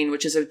the Rain,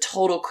 which is a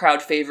total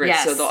crowd favorite,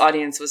 yes. So the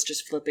audience was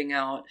just flipping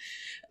out.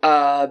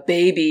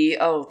 Baby,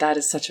 oh, that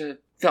is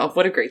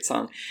what a great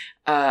song.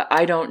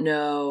 I Don't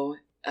Know,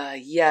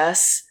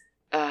 Yes,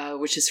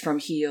 which is from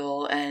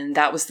Heel, and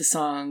that was the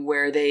song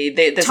where they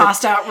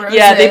tossed out roses.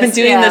 Yeah, they've been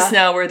doing this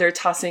now where they're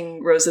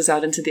tossing roses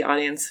out into the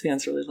audience.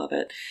 Fans really love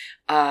it.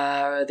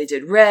 They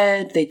did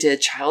Red, they did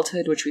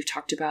Childhood, which we've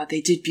talked about.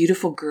 They did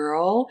Beautiful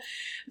Girl.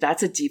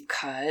 That's a deep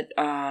cut.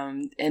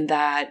 And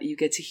that you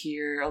get to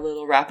hear a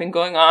little rapping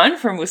going on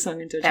from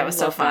Woo-sung and Dojun. That was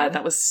so fun.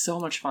 That was so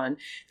much fun.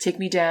 Take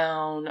Me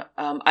Down,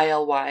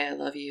 ILY, I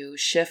Love You,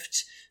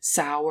 Shift,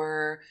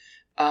 Sour,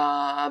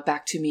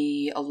 Back to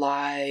Me,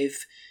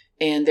 Alive.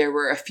 And there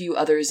were a few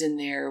others in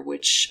there,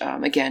 which,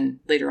 again,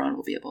 later on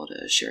we'll be able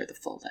to share the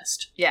full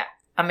list. Yeah.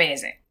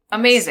 Amazing.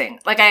 Amazing.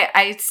 Like,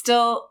 I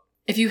still,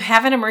 if you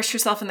haven't immersed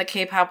yourself in the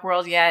K-pop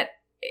world yet,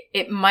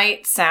 it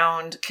might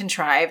sound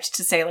contrived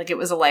to say, like, it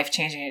was a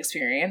life-changing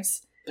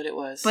experience. But it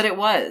was.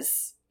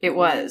 It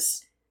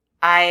was.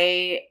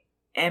 I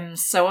am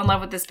so in love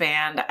with this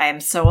band. I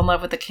am so in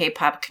love with the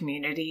K-pop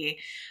community.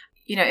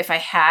 You know, if I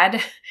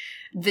had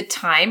the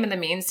time and the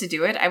means to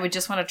do it, I would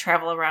just want to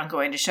travel around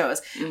going to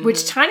shows, which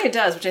Tonya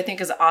does, which I think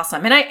is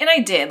awesome. And I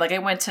did. Like, I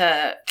went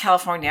to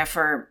California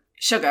for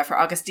Suga, for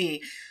August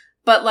D.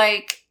 But,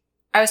 like,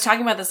 I was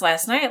talking about this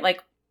last night,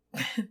 like,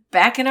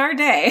 back in our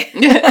day.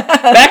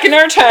 Back in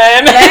our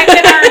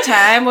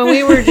time when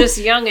we were just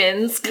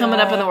youngins coming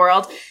up in the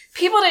world,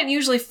 people didn't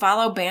usually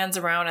follow bands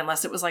around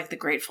unless it was like the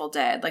Grateful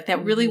Dead. Like,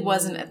 that really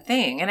wasn't a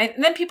thing. And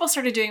then people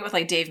started doing it with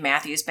like Dave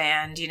Matthews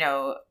Band, you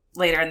know,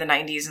 later in the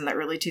 90s and the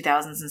early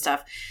 2000s and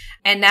stuff.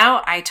 And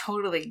now I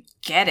totally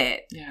get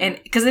it. Yeah. And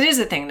because it is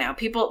a thing now.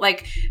 People,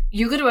 like,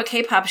 you go to a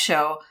K-pop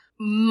show,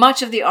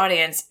 much of the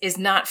audience is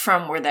not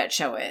from where that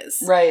show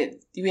is. Right.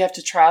 We have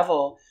to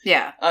travel.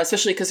 Yeah.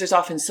 Especially because there's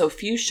often so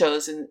few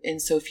shows in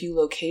so few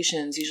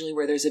locations, usually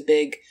where there's a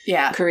big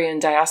Korean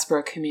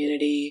diaspora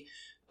community.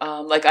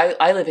 Like,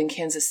 I live in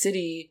Kansas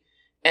City,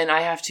 and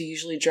I have to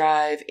usually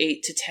drive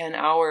 8 to 10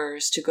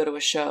 hours to go to a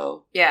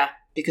show. Yeah.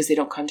 Because they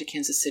don't come to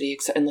Kansas City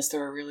unless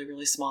they're a really,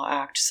 really small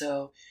act.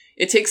 So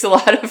it takes a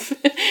lot of,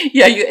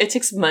 it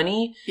takes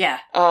money. Yeah.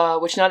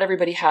 Which not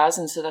everybody has.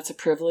 And so that's a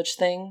privilege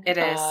thing. It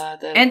is.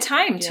 And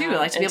time too.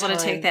 Like, to be able to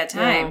take that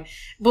time. Yeah.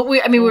 But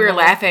we were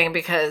laughing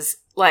because,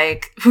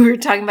 like, we were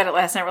talking about it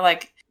last night. We're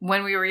like,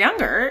 when we were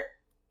younger,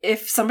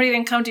 if somebody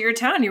didn't come to your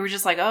town, you were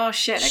just like, oh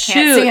shit, I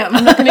can't see him.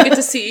 I'm not going to get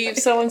to see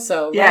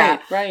so-and-so.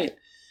 Yeah. Right.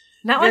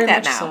 Not like Very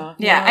that much now. so.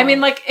 Yeah. No. I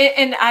mean, like,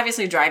 and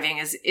obviously driving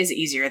is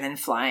easier than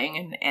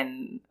flying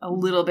and a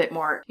little bit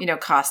more,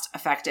 cost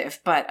effective,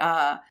 but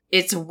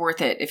it's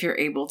worth it if you're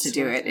able to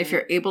do it. If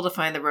you're able to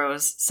find the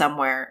rose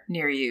somewhere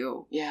near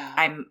you. Yeah.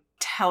 I'm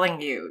telling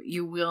you,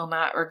 you will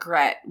not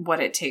regret what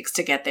it takes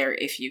to get there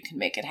if you can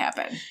make it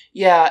happen.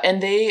 Yeah,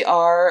 and they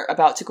are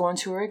about to go on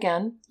tour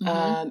again.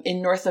 Mm-hmm.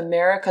 In North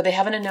America, they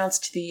haven't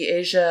announced the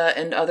Asia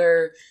and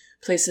other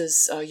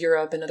places,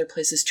 Europe and other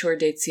places tour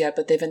dates yet,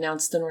 but they've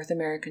announced the North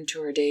American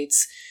tour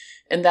dates.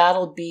 And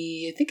that'll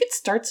be, I think it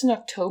starts in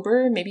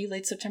October, maybe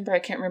late September. I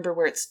can't remember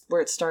where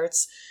it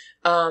starts.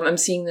 I'm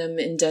seeing them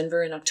in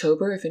Denver in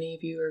October. If any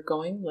of you are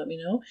going, let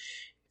me know.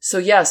 So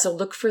yeah, so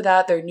look for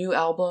that. Their new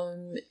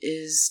album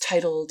is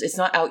titled, it's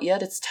not out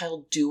yet, it's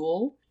titled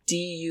Dual,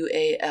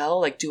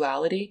 D-U-A-L, like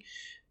duality.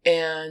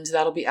 And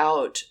that'll be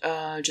out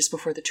just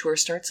before the tour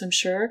starts, I'm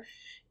sure.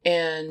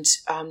 And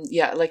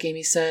yeah, like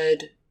Amy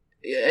said,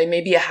 it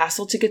may be a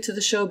hassle to get to the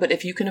show, but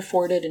if you can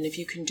afford it and if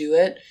you can do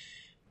it,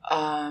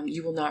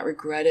 you will not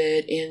regret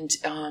it. And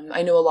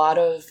I know a lot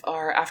of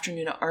our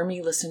Afternoon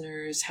Army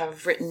listeners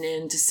have written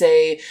in to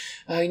say,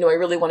 I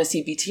really want to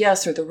see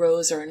BTS or The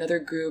Rose or another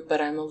group, but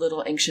I'm a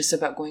little anxious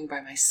about going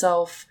by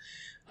myself.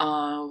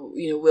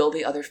 Will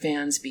the other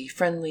fans be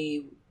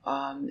friendly?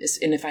 And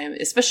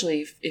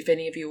especially if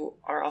any of you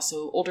are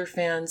also older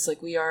fans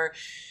like we are,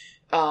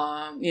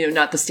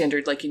 not the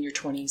standard like in your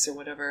 20s or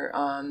whatever.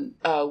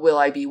 Will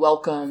I be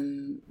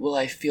welcome? Will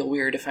I feel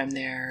weird if I'm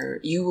there?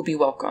 You will be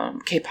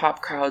welcome.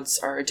 K-pop crowds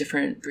are a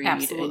different breed.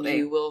 Absolutely.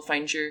 And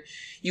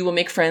you will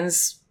make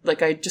friends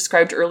like I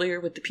described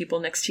earlier with the people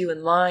next to you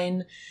in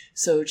line.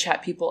 So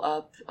chat people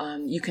up.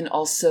 You can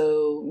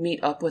also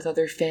meet up with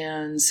other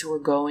fans who are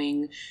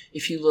going.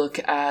 If you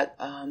look at,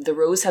 The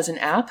Rose has an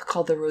app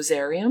called The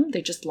Rosarium.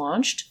 They just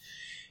launched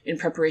in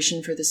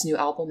preparation for this new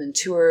album and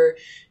tour.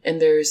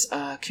 And there's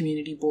a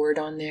community board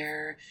on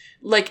there.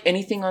 Like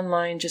anything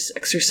online, just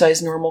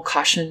exercise normal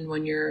caution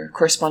when you're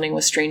corresponding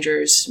with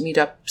strangers. Meet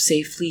up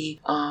safely.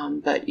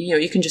 But,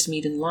 you can just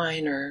meet in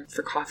line or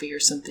for coffee or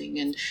something.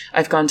 And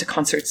I've gone to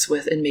concerts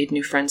with and made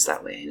new friends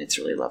that way. And it's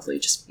really lovely.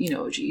 Just,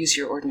 use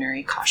your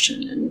ordinary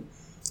caution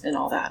and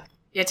all that.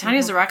 Yeah,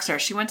 Tonya's a rock star.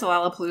 She went to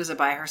Lollapalooza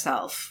by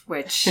herself,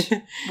 which,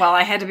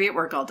 I had to be at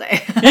work all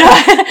day.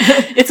 Yeah,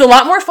 it's a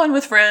lot more fun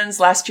with friends.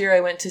 Last year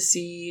I went to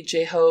see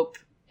J-Hope,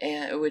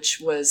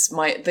 which was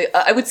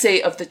I would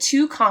say of the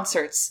two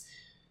concerts,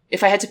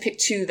 if I had to pick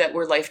two that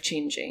were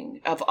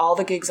life-changing, of all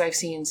the gigs I've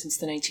seen since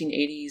the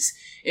 1980s,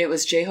 it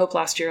was J-Hope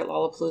last year at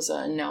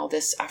Lollapalooza and now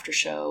this after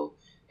show,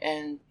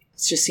 and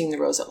it's just seeing The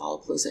Rose at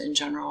Lollapalooza in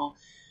general.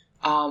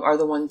 Are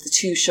the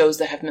two shows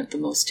that have meant the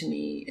most to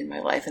me in my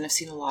life. And I've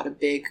seen a lot of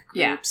big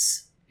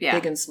groups,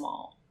 big and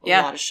small, a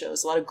lot of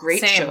shows, a lot of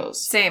great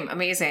shows. Same,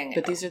 amazing.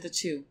 But these are the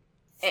two.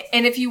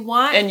 And if you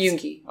want... And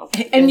Yoongi.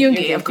 Okay. And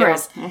Yoongi, of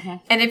course. Yeah. Mm-hmm.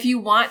 And if you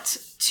want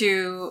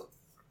to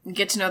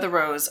get to know The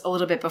Rose a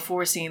little bit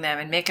before seeing them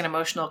and make an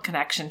emotional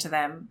connection to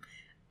them,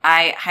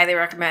 I highly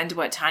recommend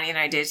what Tonya and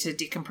I did to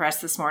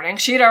decompress this morning.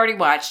 She had already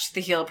watched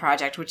The Heal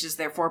Project, which is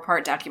their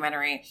 4-part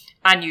documentary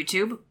on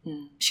YouTube.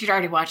 She'd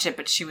already watched it,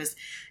 but she was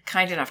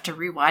kind enough to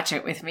rewatch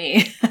it with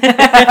me.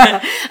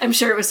 I'm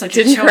sure it was such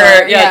a chore.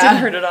 Hurt. Yeah, it didn't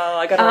hurt at all.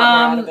 I got a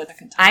lot more out of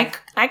it.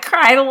 I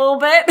cried a little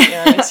bit.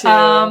 Yeah,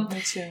 me too.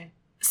 Me too.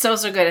 So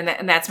good.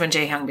 And that's when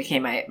Jaehyung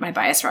became my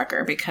bias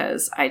wrecker,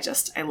 because I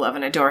love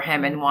and adore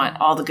him and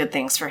want all the good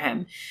things for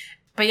him.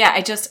 But yeah,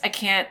 I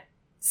can't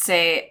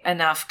say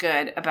enough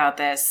good about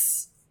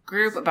this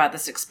group, about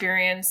this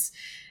experience.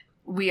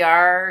 We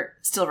are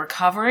still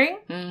recovering.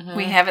 Mm-hmm.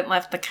 We haven't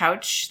left the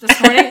couch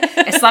this morning.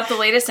 I slept the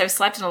latest I've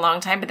slept in a long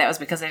time, but that was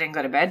because I didn't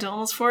go to bed till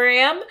almost 4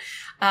 a.m.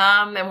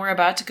 And we're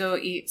about to go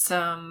eat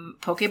some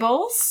poke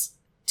bowls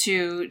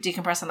to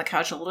decompress on the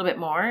couch a little bit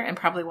more and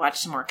probably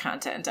watch some more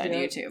content on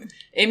YouTube.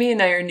 Amy and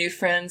I are new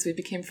friends. We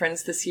became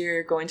friends this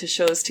year, going to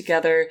shows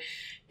together.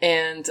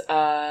 And,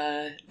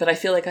 but I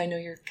feel like I know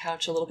your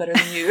couch a little better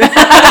than you.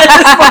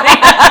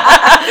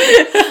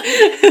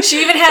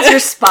 She even has her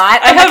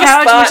spot on the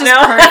couch, which is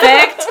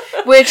perfect.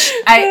 Which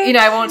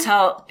I won't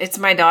tell. It's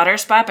my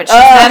daughter's spot, but she's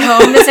not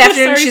home this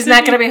afternoon. She's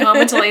not going to be home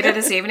until later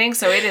this evening,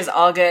 so it is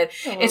all good.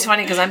 It's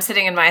funny because I'm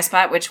sitting in my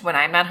spot, which when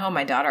I'm not home,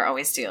 my daughter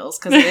always steals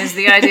because it is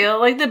the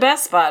ideal, the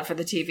best spot for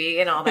the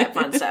TV and all that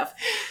fun stuff.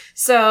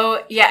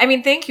 So yeah,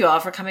 thank you all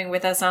for coming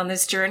with us on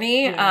this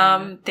journey.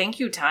 Yeah. Thank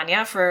you,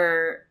 Tonya,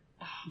 for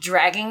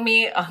dragging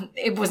me.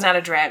 It was not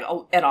a drag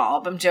at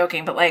all, I'm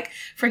joking, but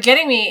for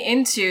getting me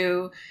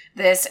into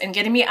this and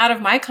getting me out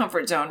of my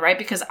comfort zone, right?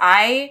 Because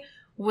I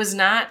was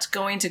not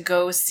going to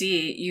go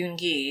see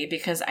Yoongi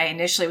because I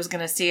initially was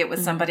going to see it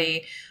with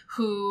somebody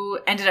who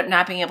ended up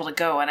not being able to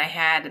go, and I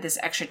had this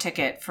extra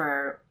ticket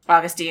for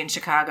August D in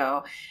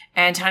Chicago,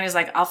 and Tanya's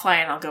like, I'll fly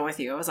and I'll go with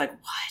you. I was like,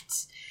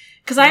 what?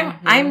 Because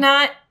I'm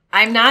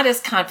not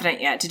as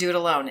confident yet to do it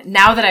alone.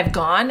 Now that I've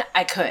gone,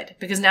 I could.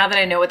 Because now that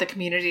I know what the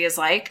community is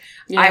like,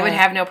 I would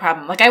have no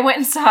problem. I went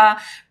and saw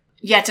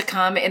yet to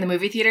come in the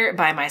movie theater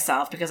by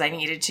myself because I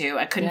needed to.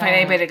 I couldn't find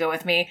anybody to go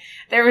with me.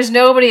 There was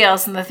nobody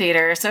else in the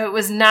theater, so it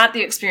was not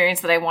the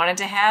experience that I wanted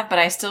to have, but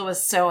I still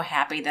was so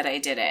happy that I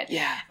did it.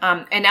 Yeah.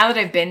 And now that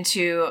I've been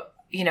to,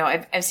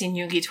 I've seen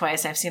Yoongi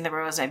twice, I've seen The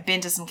Rose, I've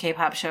been to some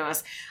K-pop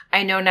shows.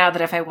 I know now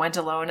that if I went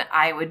alone,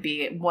 I would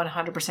be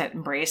 100%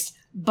 embraced.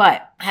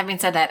 But having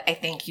said that, I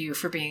thank you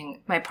for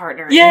being my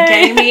partner and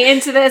getting me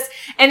into this.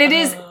 And it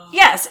is,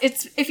 yes,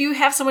 it's, if you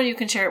have someone you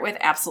can share it with,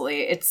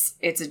 absolutely, it's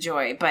a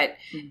joy. But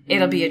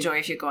it'll be a joy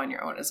if you go on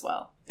your own as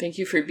well. Thank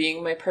you for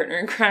being my partner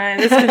in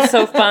crime. It's been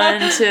so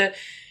fun to,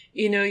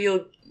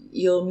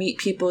 you'll meet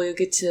people, you'll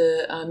get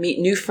to meet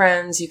new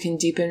friends, you can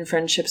deepen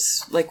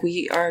friendships like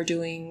we are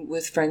doing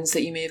with friends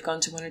that you may have gone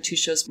to 1 or 2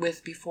 shows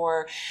with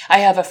before. I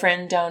have a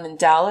friend down in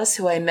Dallas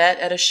who I met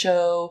at a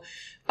show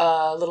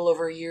a little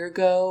over a year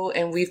ago,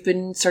 and we've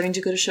been starting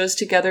to go to shows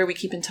together. We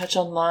keep in touch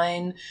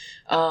online.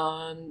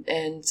 You'll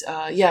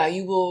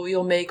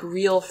make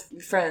real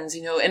friends,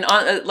 and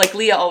like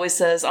Leah always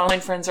says, online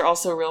friends are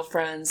also real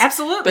friends.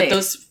 Absolutely. But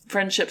those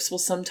friendships will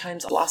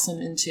sometimes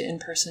blossom into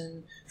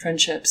in-person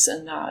friendships,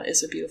 and that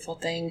is a beautiful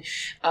thing.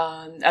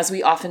 As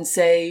we often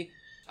say,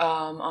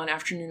 on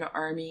Afternoon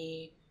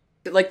Army,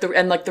 like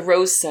the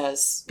Rose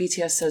says,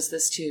 BTS says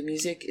this too,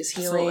 music is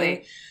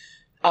healing.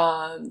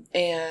 Absolutely.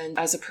 And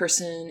as a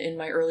person in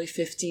my early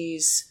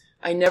 50s,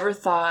 I never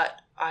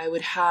thought I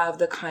would have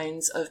the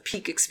kinds of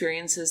peak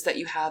experiences that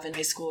you have in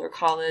high school or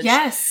college.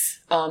 Yes.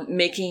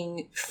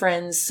 Making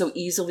friends so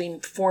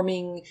easily,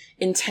 forming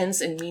intense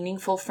and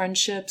meaningful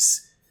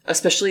friendships,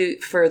 especially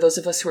for those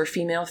of us who are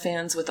female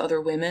fans with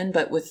other women,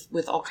 but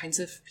with all kinds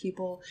of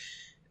people.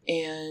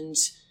 And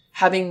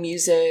having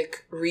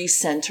music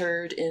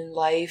re-centered in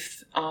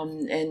life,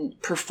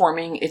 and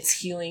performing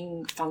its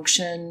healing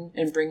function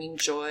and bringing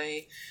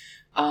joy.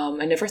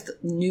 I never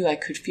knew I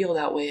could feel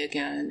that way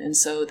again. And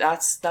so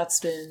that's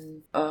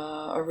been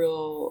a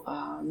real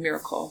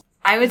miracle.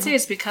 I would say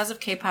it's because of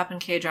K-pop and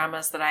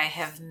K-dramas that I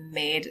have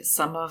made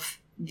some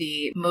of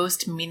the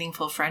most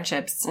meaningful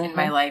friendships in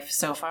my life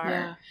so far.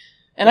 Yeah.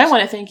 And I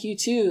want to thank you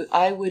too.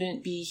 I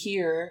wouldn't be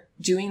here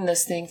doing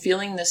this thing,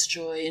 feeling this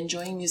joy,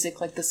 enjoying music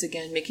like this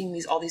again, making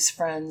all these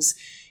friends,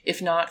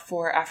 if not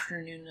for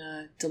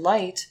Afternoon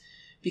Delight.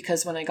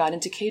 Because when I got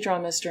into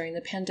K-dramas during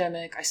the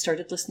pandemic, I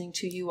started listening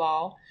to you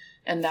all,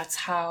 and that's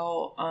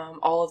how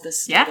all of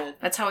this started. Yeah,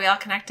 that's how we all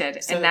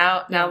connected. So, and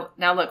now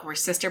look, we're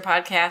sister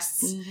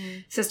podcasts,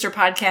 sister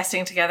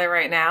podcasting together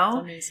right now.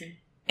 It's amazing.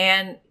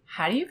 And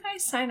how do you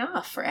guys sign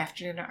off for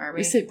Afternoon Army?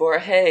 We say Bora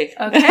Hey.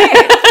 Okay.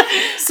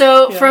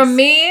 So from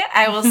me,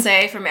 I will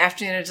say from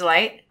Afternoon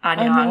Delight,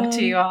 annyeong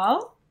to you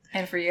all.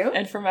 And for you?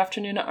 And from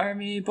Afternoon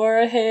Army,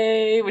 Bora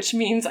Hey, which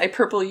means I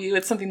purple you.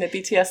 It's something that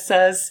BTS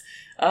says.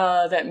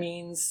 That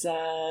means,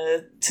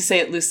 to say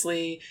it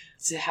loosely,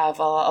 to have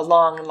a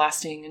long and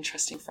lasting and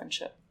trusting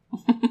friendship.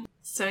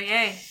 So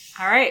yay.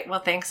 All right.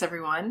 Well, thanks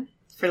everyone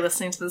for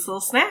listening to this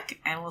little snack,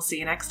 and we'll see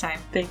you next time.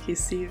 Thank you.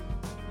 See you.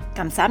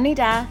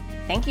 Kamsahamnida.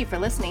 Thank you for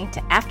listening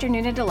to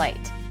Afternoon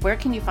Delight. Where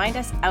can you find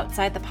us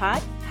outside the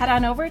pod? Head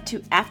on over to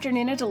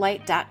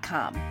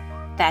afternoonadelight.com.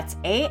 That's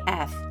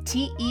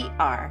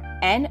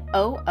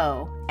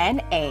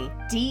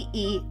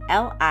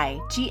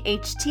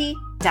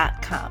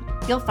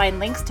AFTERNOONADELIGHT.com. You'll find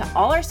links to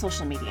all our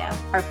social media,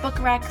 our book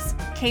recs,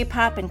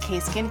 K-pop and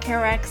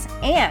K-skincare recs,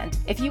 and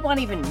if you want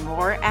even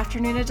more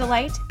Afternoon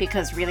Delight,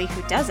 because really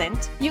who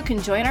doesn't, you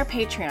can join our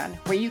Patreon,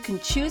 where you can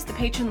choose the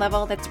patron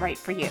level that's right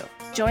for you.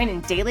 Join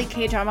in daily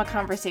K-drama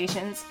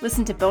conversations,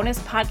 listen to bonus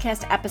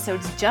podcast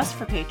episodes just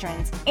for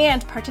patrons,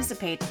 and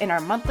participate in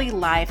our monthly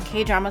live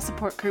K-drama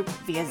support group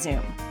via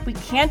Zoom. We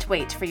can't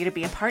wait for you to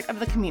be a part of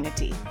the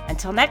community.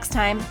 Until next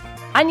time,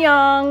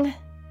 annyeong!